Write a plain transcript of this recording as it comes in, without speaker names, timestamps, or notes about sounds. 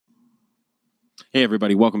Hey,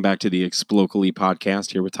 everybody. Welcome back to the Explocally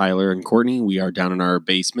podcast here with Tyler and Courtney. We are down in our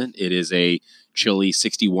basement. It is a chilly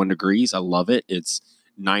 61 degrees. I love it. It's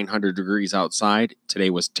 900 degrees outside. Today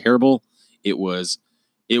was terrible. It was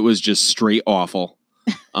just straight awful.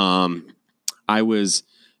 I was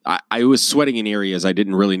sweating in areas I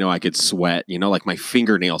didn't really know I could sweat. You know, like my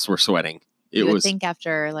fingernails were sweating. You would think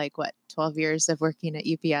after 12 years of working at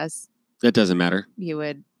UPS, that doesn't matter. You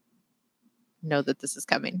would know that this is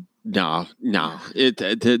coming. No.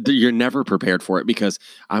 You're never prepared for it because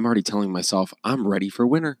I'm already telling myself I'm ready for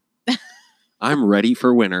winter. I'm ready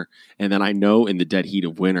for winter. And then I know in the dead heat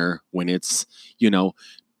of winter when it's,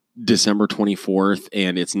 December 24th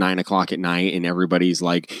and it's 9:00 at night and everybody's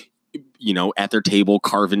at their table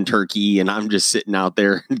carving turkey and I'm just sitting out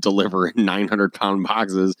there delivering 900-pound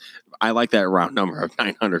boxes. I like that round number of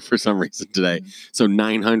 900 for some reason today. Mm-hmm. So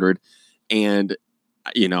 900 and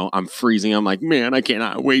I'm freezing. I'm like, man, I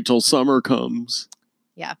cannot wait till summer comes.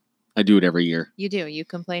 Yeah. I do it every year. You do. You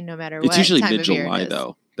complain no matter what. It's usually mid-July,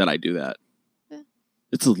 though, that I do that.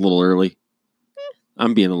 It's a little early.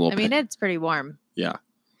 I'm being a little... it's pretty warm. Yeah.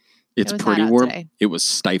 It's pretty warm. Today. It was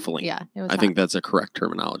stifling. Yeah, it was I think that's a correct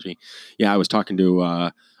terminology. Yeah, I was talking to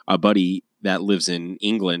a buddy that lives in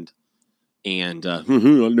England, and I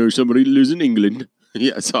know somebody that lives in England.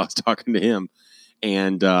 Yeah, so I was talking to him,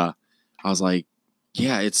 and I was like,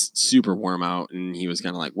 yeah, it's super warm out. And he was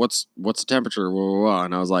kind of like, what's the temperature? Blah, blah, blah.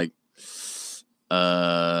 And I was like,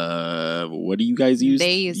 what do you guys use?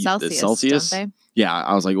 They use Celsius, don't they? Yeah.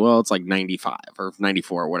 I was like, well, it's like 95 or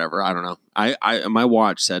 94 or whatever. I don't know. I my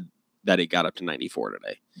watch said that it got up to 94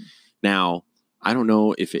 today. Now, I don't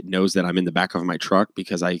know if it knows that I'm in the back of my truck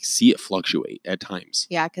because I see it fluctuate at times.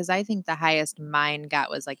 Yeah, because I think the highest mine got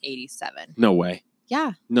was 87. No way.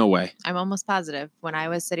 Yeah. No way. I'm almost positive. When I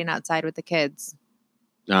was sitting outside with the kids...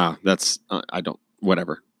 that's,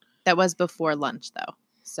 whatever. That was before lunch though.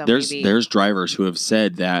 So there's drivers who have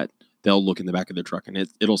said that they'll look in the back of their truck and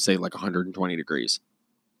it'll say 120 degrees.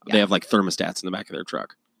 Yeah. They have thermostats in the back of their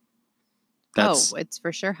truck. It's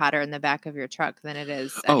for sure hotter in the back of your truck than it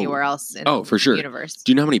is anywhere else in for sure. The universe.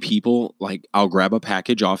 Do you know how many people, I'll grab a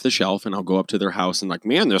package off the shelf and I'll go up to their house and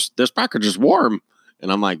man, this package is warm.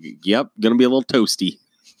 And I'm like, yep, gonna be a little toasty.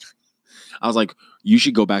 I was like, you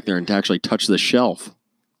should go back there and actually touch the shelf.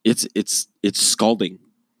 It's scalding.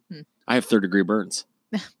 I have 3rd-degree burns.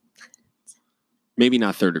 Maybe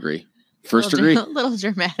not 3rd degree. 1st degree? A little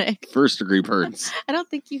dramatic. 1st-degree burns. I don't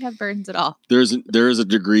think you have burns at all. There is a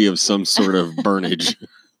degree of some sort of burnage.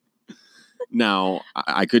 Now,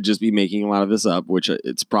 I could just be making a lot of this up, which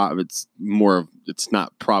it's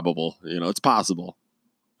not probable. It's possible.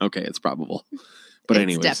 Okay, it's probable. But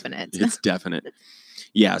anyways, it's definite.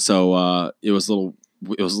 Yeah, so it was a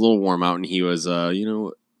little warm out, and he was,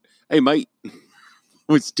 hey, mate,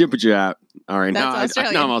 what's the temperature at? All right, now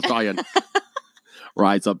I'm Australian.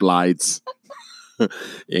 Rides up lights.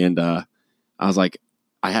 And I was like,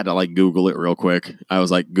 I had to Google it real quick. I was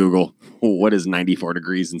like, Google, what is 94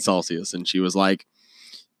 degrees in Celsius? And she was like,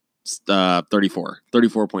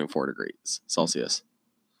 34.4 degrees Celsius.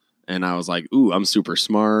 And I was like, ooh, I'm super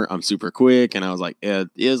smart. I'm super quick. And I was like, it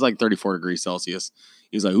is 34 degrees Celsius.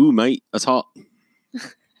 He was like, ooh, mate, that's hot.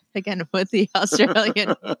 Again, with the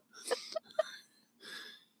Australian.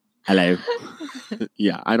 Hello.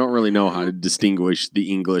 Yeah, I don't really know how to distinguish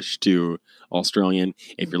the English to Australian.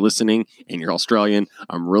 If you're listening and you're Australian,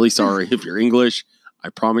 I'm really sorry. If you're English, I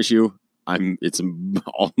promise you, it's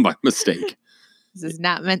all my mistake. This is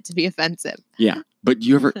not meant to be offensive. Yeah, but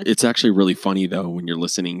it's actually really funny though when you're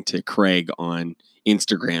listening to Craig on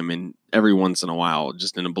Instagram, and every once in a while,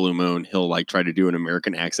 just in a blue moon, he'll try to do an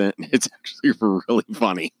American accent. It's actually really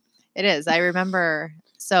funny. It is. I remember.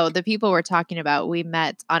 So the people we're talking about, we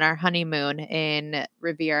met on our honeymoon in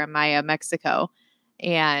Riviera Maya, Mexico,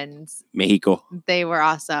 and Mexico. They were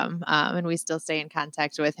awesome, and we still stay in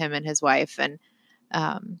contact with him and his wife. And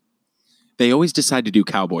they always decide to do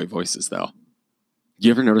cowboy voices, though. Do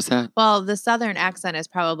you ever notice that? Well, the Southern accent is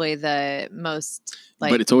probably the most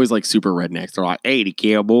but it's always super redneck. They're like, "Hey, the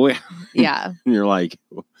cowboy." Yeah, and you're like,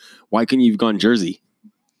 "Why couldn't you have gone Jersey?"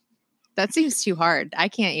 That seems too hard. I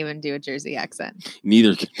can't even do a Jersey accent.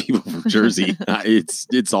 Neither can people from Jersey.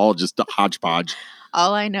 It's all just a hodgepodge.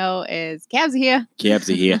 All I know is Cabs here. Cabs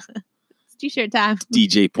are here. It's t-shirt time.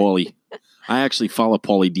 DJ Paulie. I actually follow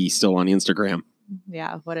Paulie D still on Instagram.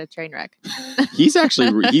 Yeah, what a train wreck. He's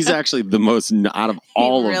actually the most out of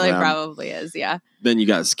all of them. He really probably is, yeah. Then you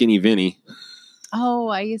got Skinny Vinny. Oh,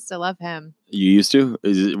 I used to love him. You used to?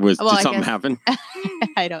 Did something happen?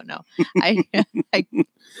 I don't know.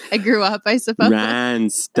 I grew up, I suppose. Ryan,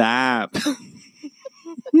 stop.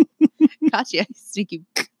 Gotcha, sneaky.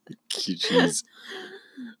 Jeez.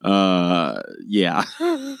 Yeah.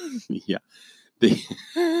 Yeah.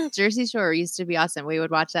 Jersey Shore used to be awesome. We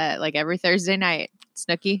would watch that like every Thursday night.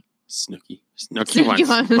 Snooki. Snooki Snooki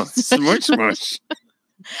wants wants smush smush.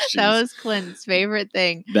 That was Clint's favorite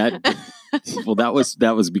thing. That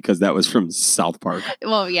was because that was from South Park.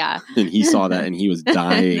 Well, yeah. And he saw that and he was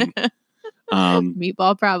dying.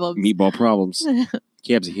 Meatball problems.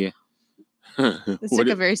 Cabs are here. This took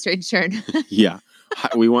a very strange turn. Yeah.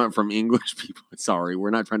 We went from English people. Sorry,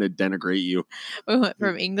 we're not trying to denigrate you. We went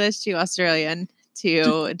from English to Australian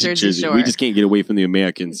to Jersey Shore. We just can't get away from the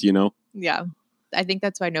Americans, you know? Yeah. I think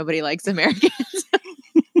that's why nobody likes Americans.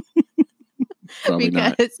 Probably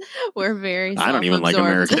because not. We're very I don't even like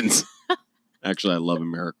Americans. Actually, I love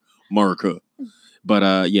America.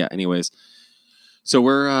 But yeah, anyways. So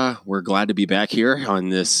we're glad to be back here on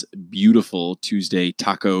this beautiful Tuesday,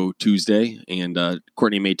 Taco Tuesday. And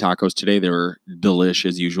Courtney made tacos today. They were delish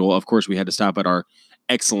as usual. Of course, we had to stop at our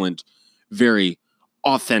excellent, very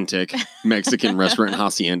authentic Mexican restaurant,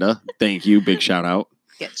 Hacienda. Thank you. Big shout out.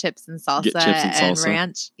 Get chips and salsa and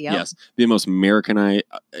ranch. Yep. Yes. The most Americanized.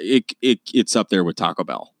 It's up there with Taco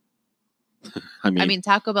Bell. I mean,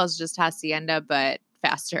 Taco Bell's just Hacienda, but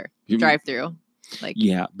faster. Drive through.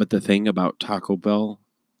 Yeah, but the thing about Taco Bell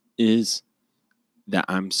is that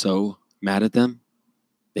I'm so mad at them.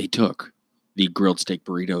 They took the grilled steak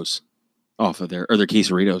burritos off of their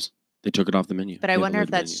quesadillas. They took it off the menu. But I wonder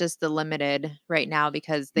if that's just the limited right now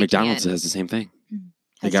because McDonald's has the same thing.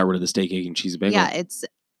 They got rid of the steak, egg, and cheese bagel. Yeah, it's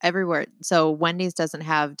everywhere. So Wendy's doesn't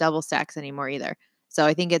have double stacks anymore either. So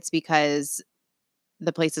I think it's because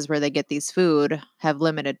the places where they get these food have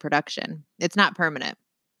limited production. It's not permanent.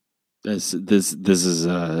 This is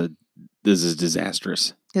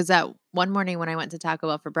disastrous. Because that one morning when I went to Taco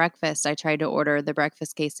Bell for breakfast, I tried to order the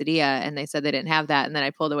breakfast quesadilla and they said they didn't have that. And then I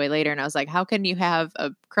pulled away later and I was like, how can you have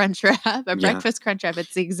a crunch wrap, breakfast crunch wrap?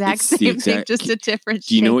 It's the exact same thing, just a different shape.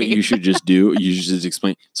 Do you know what you should just do? You should just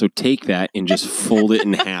explain. So take that and just fold it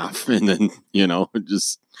in half and then,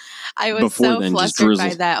 just... I was so flustered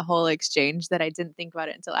by that whole exchange that I didn't think about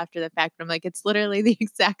it until after the fact. I'm like, it's literally the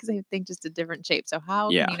exact same thing, just a different shape. So how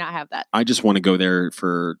can you not have that? I just want to go there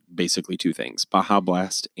for basically two things: Baja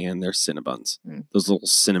Blast and their Cinnabons. Those little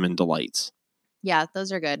cinnamon delights. Yeah,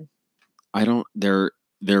 those are good. They're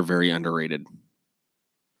very underrated.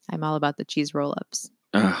 I'm all about the cheese roll-ups.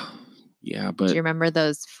 Yeah, but do you remember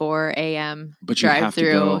those 4 a.m. But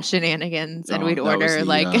drive-through shenanigans? And we'd order we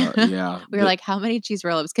were like, how many cheese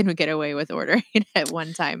roll-ups can we get away with ordering at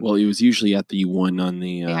one time? Well, it was usually at the one on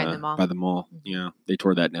the behind the mall. By the mall. Yeah, they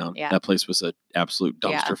tore that down. Yeah. That place was an absolute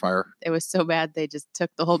dumpster fire. It was so bad they just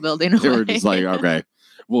took the whole building away. They were just like, okay.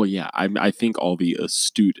 Well, yeah, I think all the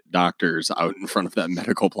astute doctors out in front of that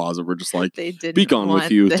medical plaza were just like, be gone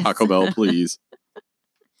with you, Taco Bell, please.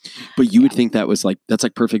 But you would think that's like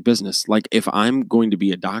perfect business. Like if I'm going to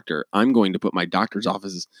be a doctor, I'm going to put my doctor's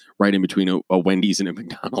offices right in between a Wendy's and a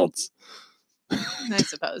McDonald's. I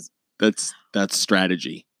suppose. That's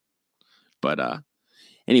strategy. But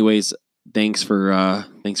anyways, thanks for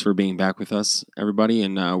being back with us, everybody.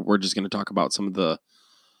 And we're just going to talk about some of the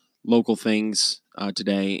local things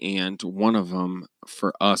today. And one of them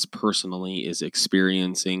for us personally is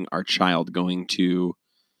experiencing our child going to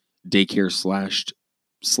daycare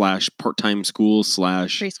slash part-time school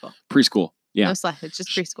slash preschool. Yeah. No slash, it's just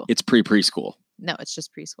preschool. It's preschool. No, it's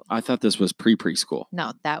just preschool. I thought this was preschool.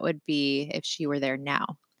 No, that would be if she were there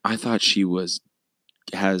now. I thought she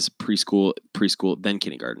has preschool, then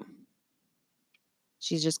kindergarten.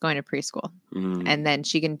 She's just going to preschool. And then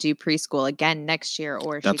she can do preschool again next year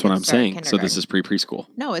that's what I'm saying. So this is preschool.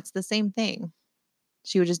 No, it's the same thing.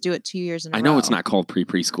 She would just do it 2 years in a row. I know it's not called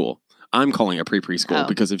preschool. I'm calling it preschool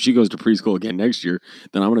because if she goes to preschool again next year,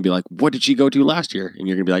 then I'm going to be like, what did she go to last year? And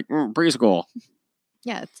you're going to be like, preschool.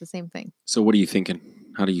 Yeah, it's the same thing. So what are you thinking?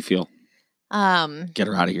 How do you feel? Get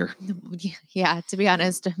her out of here. Yeah, to be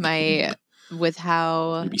honest, with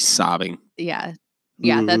how... You'd be sobbing. Yeah.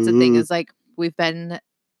 Yeah, that's the thing is like, we've been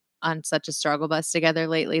on such a struggle bus together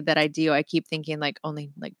lately that I keep thinking like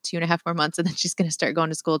only like 2.5 more months and then she's going to start going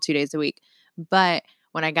to school 2 days a week. But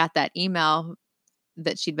when I got that email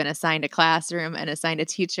that she'd been assigned a classroom and assigned a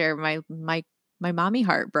teacher, my mommy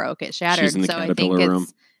heart broke. It shattered. She's in the caterpillar room.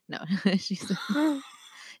 No,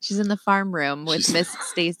 she's in the farm room with Miss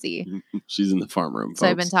Stacy. She's in the farm room. So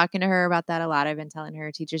I've been talking to her about that a lot. I've been telling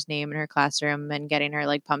her teacher's name in her classroom and getting her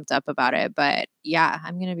like pumped up about it. But yeah,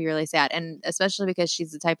 I'm going to be really sad. And especially because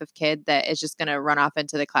she's the type of kid that is just going to run off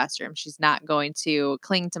into the classroom. She's not going to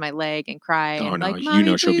cling to my leg and cry. Oh, and no,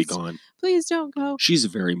 like, she'll be gone. Please don't go. She's a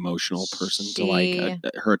very emotional person to like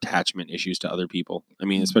her attachment issues to other people. I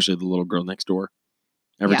mean, especially the little girl next door.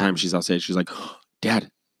 Every Yeah. time she's outside, she's like, Dad,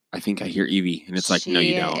 I think I hear Evie. And it's like, no,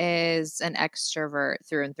 you don't. She is an extrovert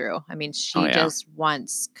through and through. I mean, she Oh, yeah. just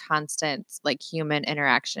wants constant like human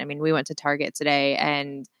interaction. I mean, we went to Target today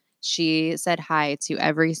and she said hi to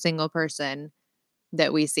every single person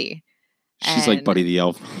that we see. She's like And Buddy the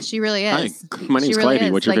Elf. She really Hi, is. my name's She really Clyde.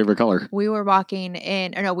 is. What's your Like, favorite color? we were walking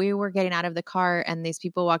in, or no, we were getting out of the car and these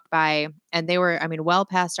people walked by and they were, I mean, well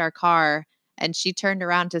past our car. And she turned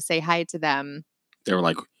around to say hi to them. They were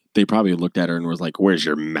like, they probably looked at her and was like, where's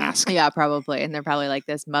your mask? Yeah, probably. And they're probably like,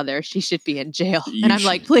 this mother, she should be in jail. You And I'm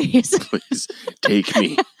like, please. Please take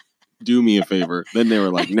me. Do me a favor. Then they were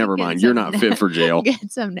like, never Get mind. You're some not fit for jail.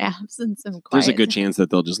 Get some naps and some quiet. There's a good chance that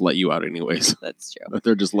they'll just let you out anyways. That's true. But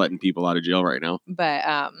they're just letting people out of jail right now.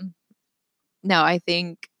 But no, I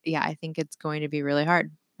think it's going to be really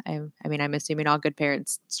hard. I mean, I'm assuming all good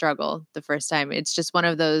parents struggle the first time. It's just one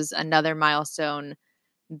of those, another milestone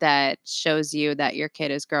that shows you that your kid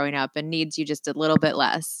is growing up and needs you just a little bit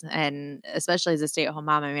less. And especially as a stay-at-home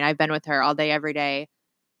mom, I mean, I've been with her all day, every day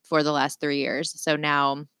for the last 3 years. So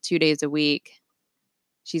now 2 days a week,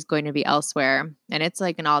 she's going to be elsewhere. And it's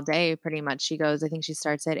like an all day pretty much. She goes, I think she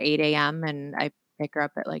starts at 8 a.m. and I pick her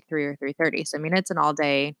up at like 3 or 3:30. So, I mean, it's an all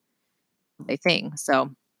day thing. So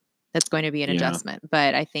that's going to be an adjustment.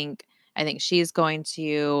 But I think she's going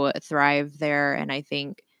to thrive there. And I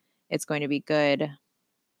think it's going to be good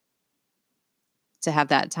to have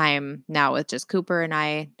that time now with just Cooper and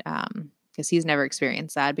I, because he's never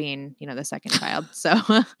experienced that, being, the second child. So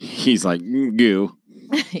he's like, goo.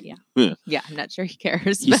 Yeah. I'm not sure he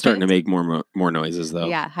cares. He's starting to make more noises though.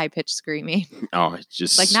 Yeah, high pitched screaming. Oh, it's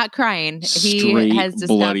just like not crying. Straight He has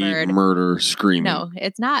bloody discovered murder screaming. No,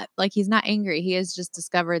 it's not like he's not angry. He has just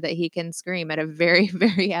discovered that he can scream at a very,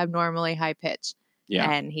 very abnormally high pitch.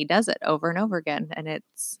 Yeah, and he does it over and over again, and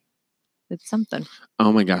it's something.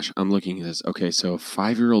 Oh my gosh, I'm looking at this. Okay, so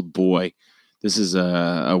 5-year-old boy. This is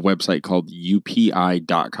a website called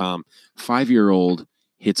UPI.com. 5-year-old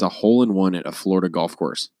hits a hole-in-one at a Florida golf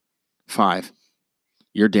course. 5.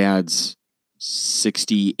 Your dad's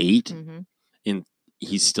 68, Mm-hmm. and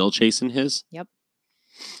he's still chasing his. Yep.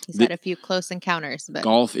 He's had a few close encounters, but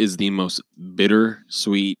golf is the most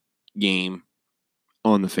bittersweet game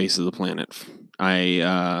on the face of the planet.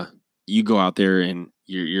 You go out there and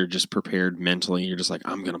you're just prepared mentally. You're just like,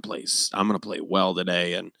 I'm gonna play well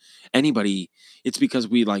today. And it's because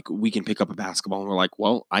we can pick up a basketball and we're like,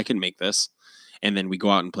 well, I can make this. And then we go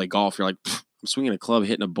out and play golf. You're like, I'm swinging a club,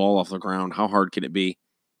 hitting a ball off the ground. How hard can it be?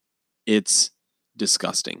 It's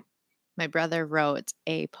disgusting. My brother wrote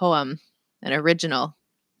a poem, an original.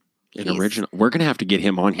 We're gonna have to get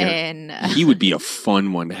him on here. And he would be a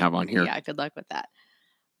fun one to have on here. Yeah, good luck with that.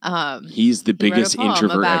 He's the biggest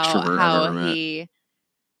introvert extrovert how I've ever met.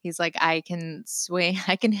 He's like, I can swing,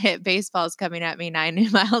 I can hit baseballs coming at me 90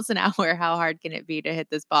 miles an hour. How hard can it be to hit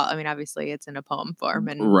this ball? I mean, obviously it's in a poem form,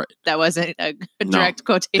 and that wasn't a direct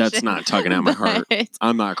quotation. That's not tugging at my heart.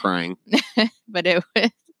 I'm not crying. But it was,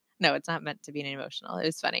 no, it's not meant to be emotional. It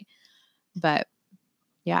was funny. But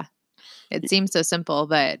yeah, it seems so simple,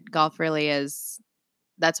 but golf really is.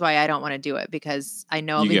 That's why I don't want to do it, because I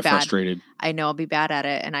know I'll be bad. Frustrated. I know I'll be bad at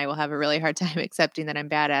it, and I will have a really hard time accepting that I'm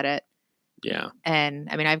bad at it. Yeah. And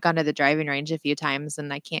I mean, I've gone to the driving range a few times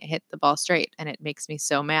and I can't hit the ball straight, and it makes me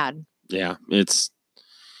so mad. Yeah.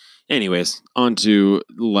 Anyways, on to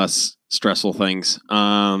less stressful things.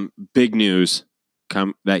 Big news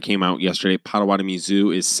that came out yesterday. Potawatomi Zoo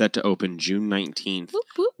is set to open June 19th whoop,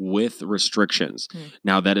 whoop. with restrictions.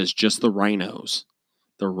 Now, that is just the rhinos.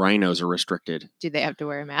 The rhinos are restricted. Do they have to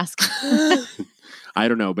wear a mask? I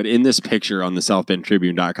don't know, but in this picture on the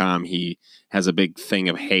SouthBendTribune.com, he has a big thing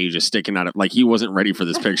of hay just sticking out of, like, he wasn't ready for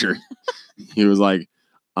this picture. He was like,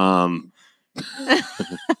 and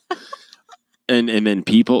then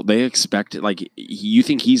people, they expect it. Like, you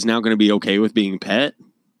think he's now going to be okay with being pet?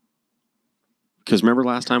 Because remember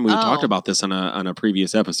last time we talked about this on a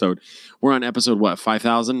previous episode. We're on episode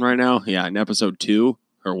 5,000 right now. Yeah, in episode 2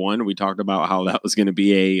 or 1, we talked about how that was going to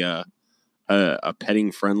be a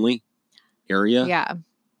petting friendly area. Yeah.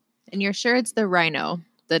 And you're sure it's the rhino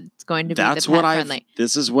that's going to be the pet friendly?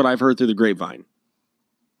 This is what I've heard through the grapevine.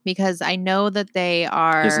 Because I know that they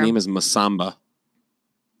are... His name is Masamba.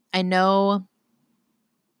 I know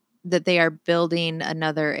that they are building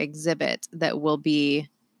another exhibit that will be...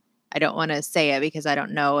 I don't want to say it because I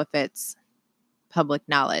don't know if it's public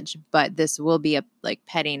knowledge, but this will be a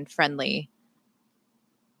petting friendly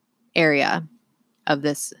area of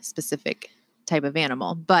this specific type of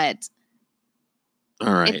animal. But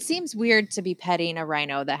all right, it seems weird to be petting a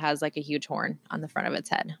rhino that has like a huge horn on the front of its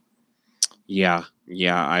head. Yeah.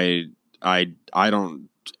 I don't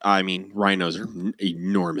I mean, rhinos are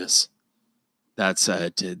enormous. That's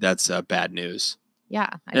bad news. Yeah,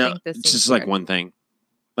 I Yeah, think this it's seems just like weird. one thing.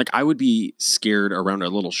 Like I would be scared around a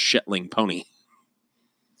little Shetland pony.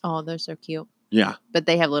 Oh, they're so cute. Yeah, But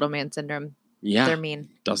they have little man syndrome. yeah. They're mean.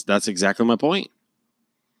 That's exactly my point.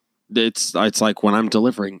 It's like when I'm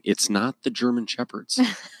delivering, it's not the German Shepherds.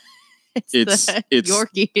 It's the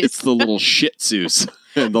Yorkies. It's the little Shih Tzus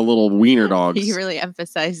and the little wiener dogs. You really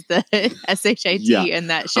emphasize the SHIT Yeah. in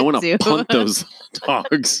that Shih I want Tzu. to punt those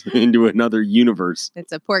dogs into another universe.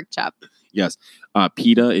 It's a pork chop. Yes.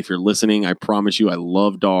 PETA, if you're listening, I promise you I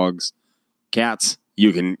love dogs. Cats,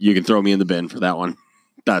 you can throw me in the bin for that one.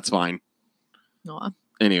 That's fine. Aw.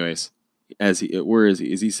 Anyways, where is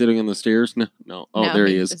he? Is he sitting on the stairs? No. Oh, No, there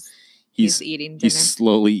he is. He's eating dinner. He's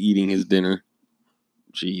slowly eating his dinner.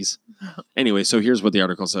 Jeez. Anyway, so here's what the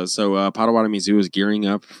article says. So Potawatomi Zoo is gearing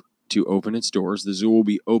up to open its doors. The zoo will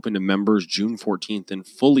be open to members June 14th and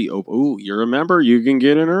fully open. Ooh, you're a member. You can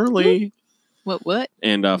get in early. What?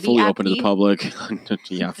 And fully open to the public.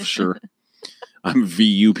 Yeah, for sure. I'm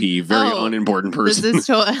VUP, very unimportant person.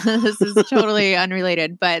 This is totally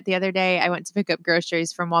unrelated. But the other day I went to pick up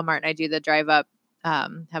groceries from Walmart and I do the drive up,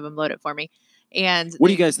 have them load it for me. And what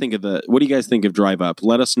do you guys think of Drive Up?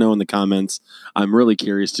 Let us know in the comments. I'm really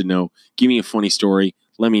curious to know. Give me a funny story.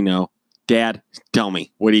 Let me know. Dad, tell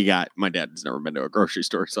me. What do you got? My dad has never been to a grocery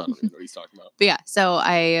store, so I don't even know what he's talking about. But yeah, so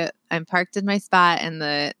I'm parked in my spot and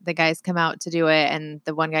the guys come out to do it. And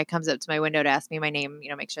the one guy comes up to my window to ask me my name,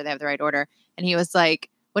 make sure they have the right order. And he was like,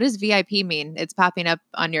 "What does VIP mean? It's popping up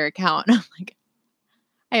on your account." I'm like,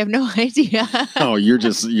 I have no idea. Oh, you're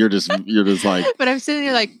just like, but I'm sitting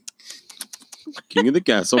there like, king of the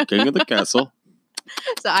castle.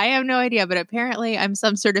 So I have no idea, but apparently I'm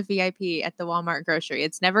some sort of VIP at the Walmart grocery.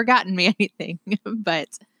 It's never gotten me anything, but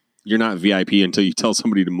you're not VIP until you tell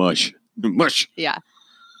somebody to mush. Mush. Yeah.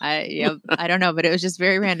 I don't know, but it was just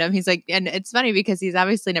very random. He's like, and it's funny because he's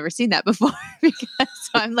obviously never seen that before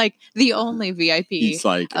so I'm like the only VIP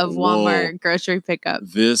of Walmart grocery pickup.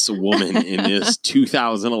 This woman in this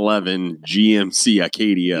 2011 GMC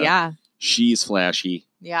Acadia. Yeah. She's flashy.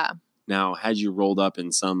 Yeah. Now, had you rolled up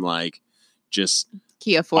in some just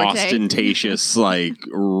Kia Forte, ostentatious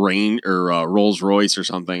Rolls Royce or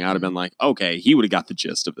something, I'd have been like, okay, he would have got the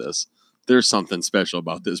gist of this. There's something special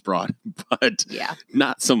about this broad, but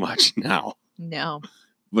not so much now. No,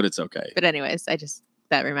 but it's okay. But anyways,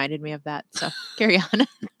 that reminded me of that. So carry on.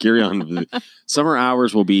 Carry on. Summer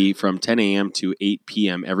hours will be from 10 a.m. to 8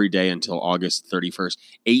 p.m. every day until August 31st.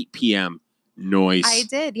 8 p.m. Noise. I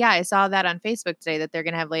did. Yeah, I saw that on Facebook today that they're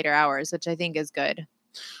going to have later hours, which I think is good.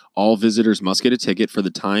 All visitors must get a ticket for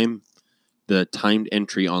the timed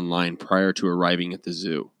entry online prior to arriving at the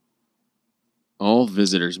zoo. All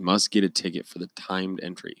visitors must get a ticket for the timed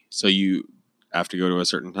entry. So you have to go to a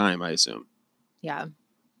certain time, I assume. Yeah.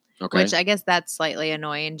 Okay. Which I guess that's slightly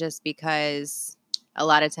annoying just because a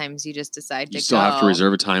lot of times you just decide to go. You still have to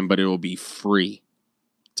reserve a time, but it will be free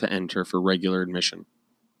to enter for regular admission.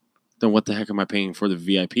 Then what the heck am I paying for the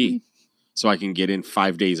VIP? So I can get in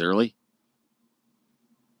 5 days early?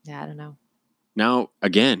 Yeah, I don't know. Now,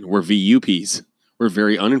 again, we're VUPs. We're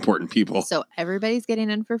very unimportant people. So everybody's getting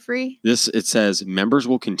in for free? It says members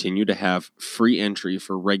will continue to have free entry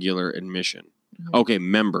for regular admission. Mm-hmm. Okay,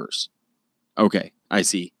 members. Okay, I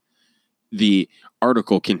see. The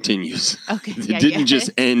article continues. Okay. It didn't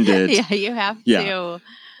just end it. Yeah, you have to.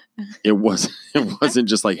 It wasn't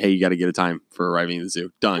just like, hey, you got to get a time for arriving at the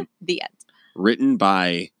zoo. Done. The end. Written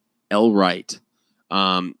by L. Wright.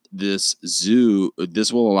 This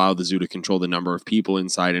will allow the zoo to control the number of people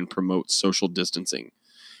inside and promote social distancing.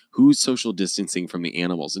 Who's social distancing from the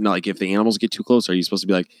animals? And like, if the animals get too close, are you supposed to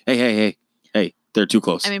be like, hey, they're too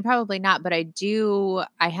close? I mean, probably not, but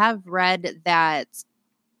I have read that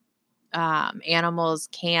animals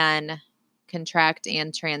can contract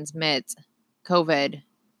and transmit COVID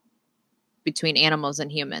between animals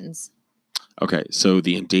and humans. Okay, so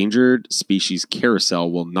the endangered species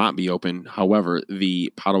carousel will not be open. However,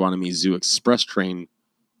 the Potawatomi Zoo Express train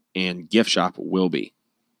and gift shop will be.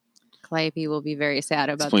 Calliope will be very sad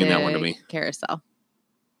about Explain that one to me. Carousel.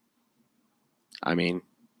 I mean,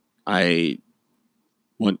 I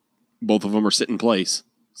want both of them are sit in place.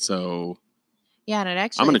 So yeah,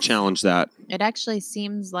 and I'm going to challenge that. It actually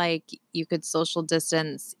seems like you could social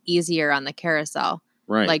distance easier on the carousel.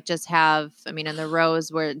 Right. Like just have, in the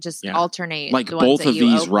rows where just alternate. Like both of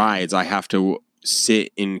these rides, I have to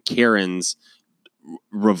sit in Karen's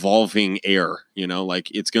revolving air,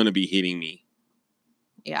 like it's going to be hitting me.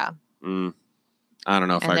 Yeah. I don't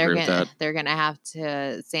know if I agree with that. They're going to have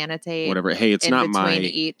to sanitate. Whatever. Hey, it's not my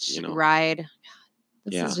each ride.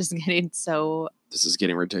 This is just getting so This is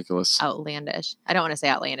getting ridiculous. outlandish. I don't want to say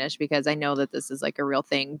outlandish because I know that this is like a real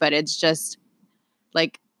thing, but it's just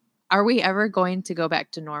like, are we ever going to go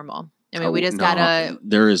back to normal? I mean,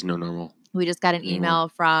 there is no normal. We just got an anymore. email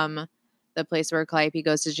from the place where Calliope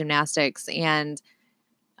goes to gymnastics. And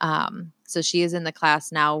so she is in the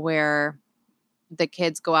class now where the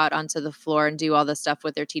kids go out onto the floor and do all the stuff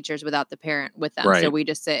with their teachers without the parent with them. Right. So we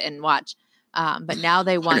just sit and watch. But now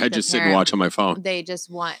they want I just sit and watch on my phone. They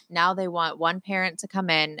want one parent to come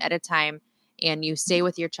in at a time, and you stay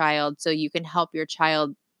with your child so you can help your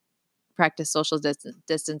child practice social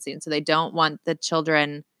distancing. So they don't want the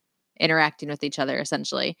children interacting with each other,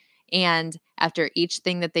 essentially. And after each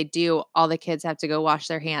thing that they do, all the kids have to go wash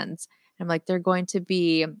their hands. I'm like, they're going to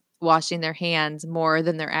be washing their hands more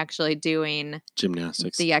than they're actually doing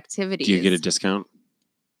gymnastics, the activities. Do you get a discount?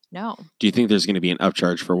 No. Do you think there's going to be an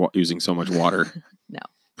upcharge for using so much water?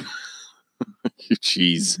 No.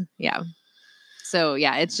 Jeez. Yeah. So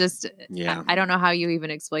yeah, it's just, I don't know how you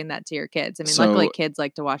even explain that to your kids. I mean, luckily kids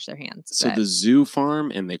like to wash their hands. So the zoo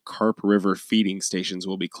farm and the Carp River feeding stations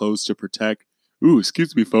will be closed to protect. Ooh,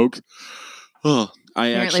 excuse me, folks. Oh,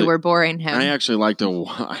 apparently we're boring him. I actually like to,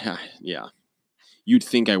 yeah. You'd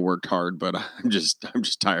think I worked hard, but I'm just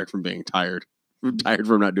tired from being tired. I'm tired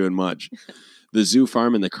from not doing much. The zoo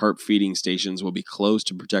farm and the carp feeding stations will be closed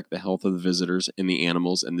to protect the health of the visitors and the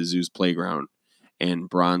animals in the zoo's playground. And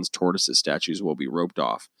bronze tortoise statues will be roped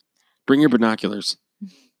off. Bring your binoculars.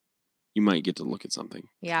 You might get to look at something.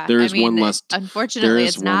 Yeah. There's one less. Unfortunately,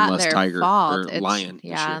 it's not their tiger fault. Or lion.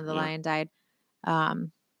 Yeah, the lion died.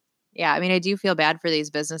 Yeah, I mean, I do feel bad for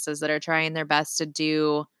these businesses that are trying their best to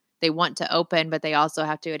do. They want to open, but they also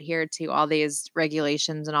have to adhere to all these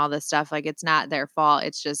regulations and all this stuff. Like, it's not their fault.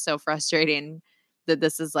 It's just so frustrating that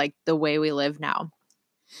this is like the way we live now.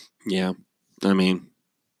 Yeah. I mean,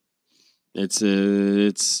 it's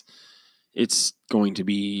going to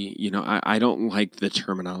be, I don't like the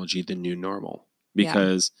terminology, the new normal,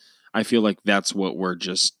 because I feel like that's what we're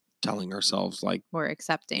just telling ourselves. Like, we're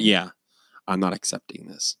accepting. Yeah. I'm not accepting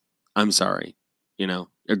this. I'm sorry.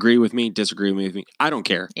 Agree with me, disagree with me. I don't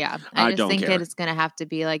care. Yeah. I just think it's going to have to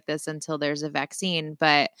be like this until there's a vaccine.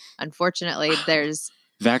 But unfortunately, there's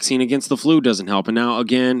vaccine against the flu doesn't help. And now,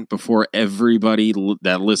 again, before everybody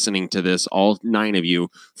that listening to this, all 9 of you,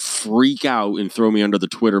 freak out and throw me under the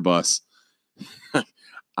Twitter bus.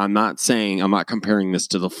 I'm not comparing this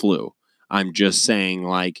to the flu. I'm just saying,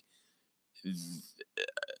 like,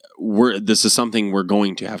 this is something we're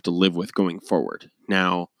going to have to live with going forward.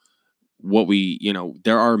 Now,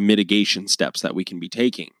 there are mitigation steps that we can be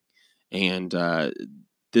taking. And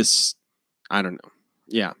this, I don't know.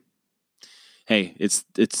 Yeah. Hey, it's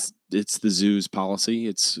the zoo's policy.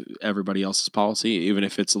 It's everybody else's policy. Even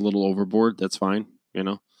if it's a little overboard, that's fine.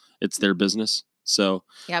 It's their business. So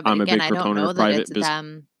yeah, but I'm again, a big proponent of private business.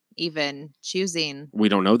 Them even choosing. We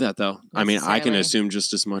don't know that though. I mean, I can assume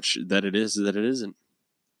just as much that it is that it isn't.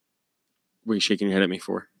 What are you shaking your head at me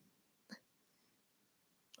for?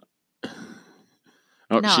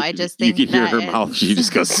 Oh, no, I just think you can hear her mouth. She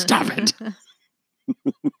just goes, "Stop it,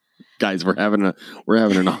 guys! We're having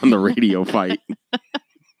an on the radio fight."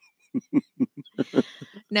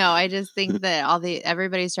 No, I just think that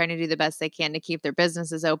everybody's trying to do the best they can to keep their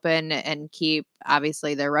businesses open and keep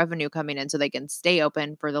obviously their revenue coming in so they can stay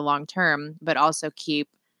open for the long term, but also keep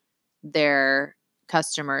their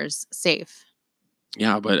customers safe.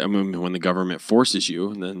 Yeah, but I mean, when the government forces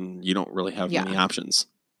you, then you don't really have many options.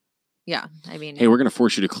 Yeah, I mean, hey, we're going to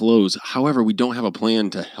force you to close. However, we don't have a plan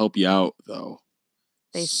to help you out, though.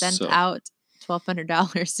 They sent out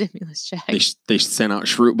 $1,200 stimulus checks. They sent out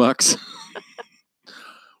Shroot bucks.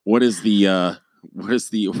 What is the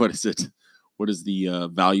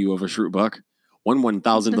value of a Shroot buck?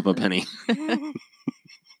 1/1000th of a penny.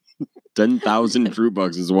 10,000 Shroot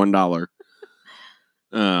bucks is $1.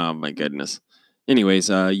 Oh my goodness. Anyways,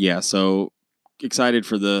 so excited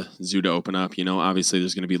for the zoo to open up. Obviously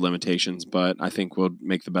there's going to be limitations, but I think we'll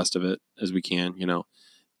make the best of it as we can.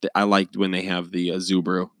 I liked when they have the zoo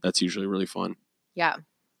brew. That's usually really fun. Yeah,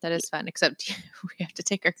 that is fun, except we have to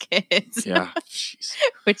take our kids. Yeah.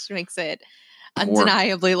 Which makes it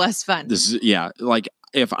undeniably less fun. Like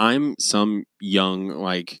if I'm some young,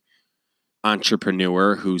 like,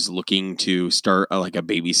 entrepreneur who's looking to start a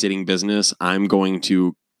babysitting business, I'm going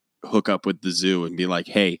to hook up with the zoo and be like,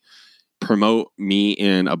 hey, promote me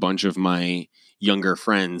and a bunch of my younger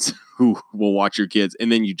friends who will watch your kids.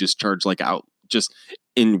 And then you just charge just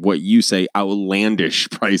in what you say, outlandish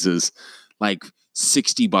prices, like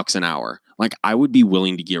 $60 an hour. Like, I would be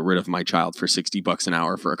willing to get rid of my child for $60 an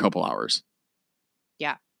hour for a couple hours.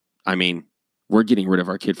 Yeah. I mean, we're getting rid of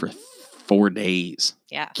our kid for 4 days.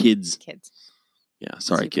 Yeah. Kids. Yeah.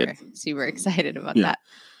 Sorry, kid. Super excited about Yeah. that.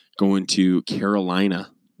 Going to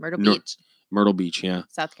Carolina. Myrtle No- Beach, Myrtle Beach, yeah.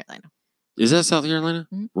 South Carolina. Is that South Carolina?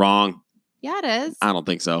 Mhm. Wrong. Yeah, it is. I don't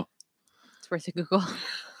think so. It's worth a Google.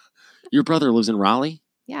 Your brother lives in Raleigh?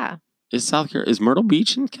 Yeah. Is Myrtle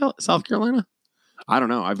Beach in South Carolina? I don't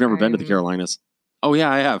know. I've never been to the Carolinas. Oh, yeah,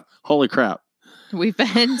 I have. Holy crap. We've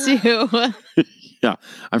been to. Yeah,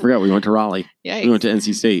 I forgot. We went to Raleigh. Yikes. We went to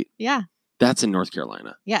NC State. Yeah. That's in North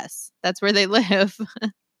Carolina. Yes. That's where they live.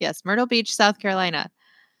 Yes. Myrtle Beach, South Carolina.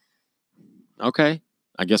 Okay.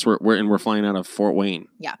 I guess we're flying out of Fort Wayne.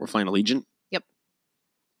 Yeah. We're flying Allegiant? Yep.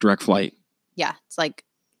 Direct flight. Yeah. It's like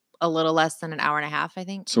a little less than an hour and a half, I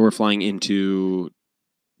think. So we're flying into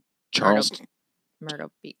Charleston.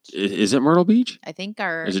 Myrtle Beach. Is it Myrtle Beach? I think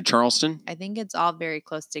Is it Charleston? I think it's all very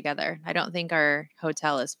close together. I don't think our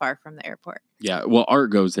hotel is far from the airport. Yeah. Well,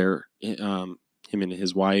 Art goes there, him and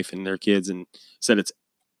his wife and their kids, and said it's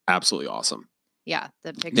absolutely awesome. Yeah.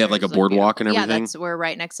 The pictures They have like a look boardwalk beautiful. and everything. Yeah, we're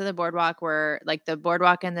right next to the boardwalk. We're like the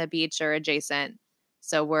boardwalk and the beach are adjacent.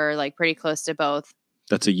 So we're like pretty close to both.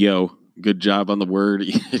 That's a yo. Good job on the word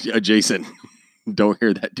adjacent. Don't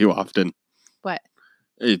hear that too often. What?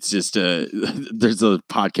 It's just there's a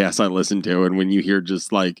podcast I listen to, and when you hear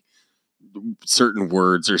just like certain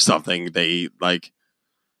words or something, they like,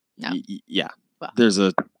 No. Yeah. Well. There's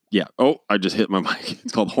a, yeah. Oh, I just hit my mic.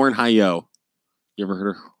 It's called Horn Hi-Yo. You ever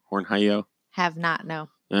heard of Horn Hi-Yo? Have not, no.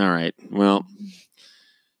 All right. Well,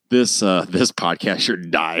 this podcast sure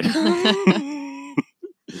died.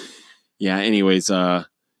 Yeah. Anyways,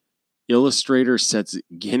 Illustrator sets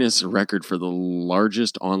Guinness record for the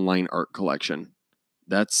largest online art collection.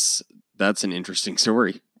 That's an interesting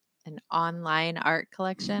story. An online art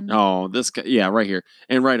collection? Oh, this guy, yeah, right here.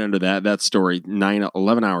 And right under that story,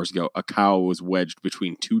 11 hours ago, a cow was wedged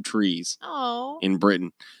between two trees in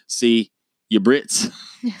Britain. See, you Brits.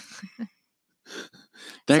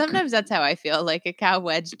 Sometimes that's how I feel, like a cow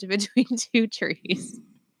wedged between two trees.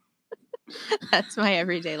 That's my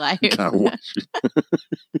everyday life.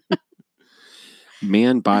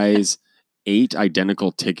 Man buys 8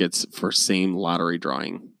 identical tickets for same lottery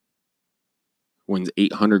drawing. Wins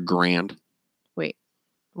 $800,000. Wait,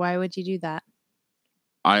 why would you do that?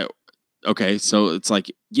 Okay, so it's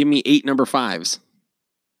like, give me 8 number 5s.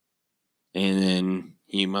 And then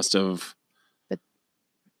he must have.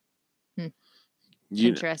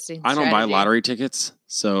 Interesting. I don't buy lottery tickets,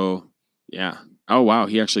 so yeah. Oh wow,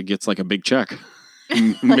 he actually gets like a big check.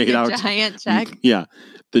 Like a giant check. Yeah,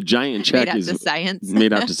 the giant check made out to science.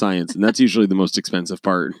 Made out to science, and that's usually the most expensive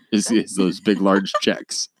part. Is those big, large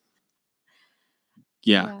checks.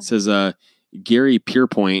 Yeah. It says Gary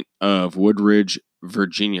Pierpoint of Woodridge,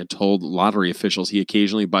 Virginia, told lottery officials he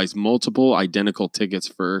occasionally buys multiple identical tickets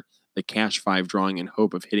for the Cash 5 drawing in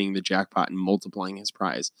hope of hitting the jackpot and multiplying his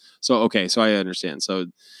prize. So I understand. So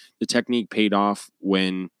the technique paid off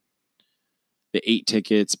when the 8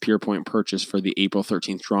 tickets Pierpoint purchased for the April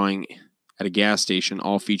 13th drawing at a gas station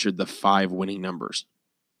all featured the 5 winning numbers.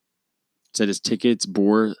 Said his tickets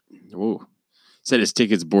bore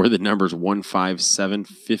the numbers 1, 5, 7,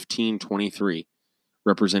 15, 23,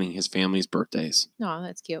 representing his family's birthdays. Oh,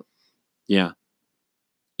 that's cute. Yeah.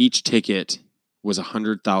 Each ticket was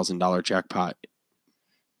 $100,000 jackpot.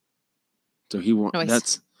 So he won.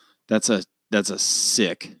 Nice. That's a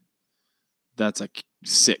sick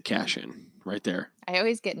cash in right there. I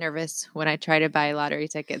always get nervous when I try to buy lottery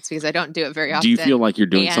tickets because I don't do it very often. Do you feel like you're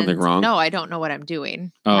doing something wrong? No, I don't know what I'm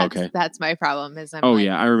doing. Okay. That's my problem.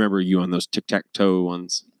 Yeah, I remember you on those tic-tac-toe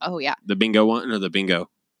ones. Oh yeah. The bingo one or the bingo?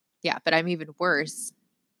 Yeah, but I'm even worse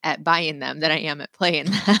at buying them than I am at playing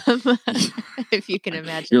them. If you can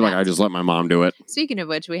imagine. You're like, I just let my mom do it. Speaking of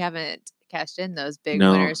which, we haven't cashed in those big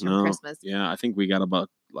winners from Christmas. Yeah, I think we got about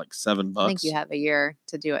like $7. I think you have a year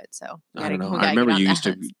to do it. So I don't know. I remember you used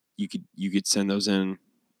to. You could send those in.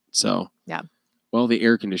 So yeah. Well, the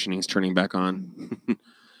air conditioning is turning back on.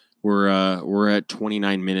 We're at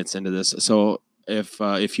 29 minutes into this. So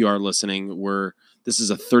if you are listening, this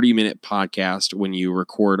is a 30-minute podcast when you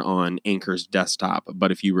record on Anchor's desktop.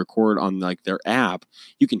 But if you record on like their app,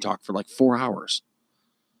 you can talk for like 4 hours.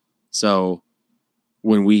 So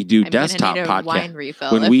when we do desktop podcast, wine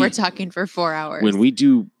refill if we're talking for 4 hours. When we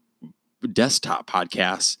do desktop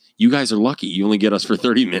podcasts, you guys are lucky. You only get us for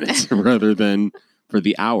 30 minutes rather than for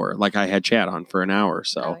the hour. Like I had Chad on for an hour.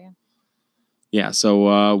 So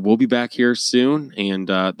so we'll be back here soon. And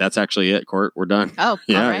that's actually it, Court. We're done. Oh,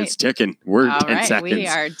 yeah, all right. It's ticking. We're 10 seconds. We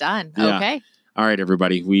are done. Yeah. Okay. All right,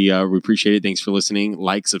 everybody. We appreciate it. Thanks for listening.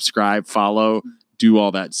 Like, subscribe, follow, do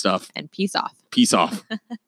all that stuff. And peace off. Peace off.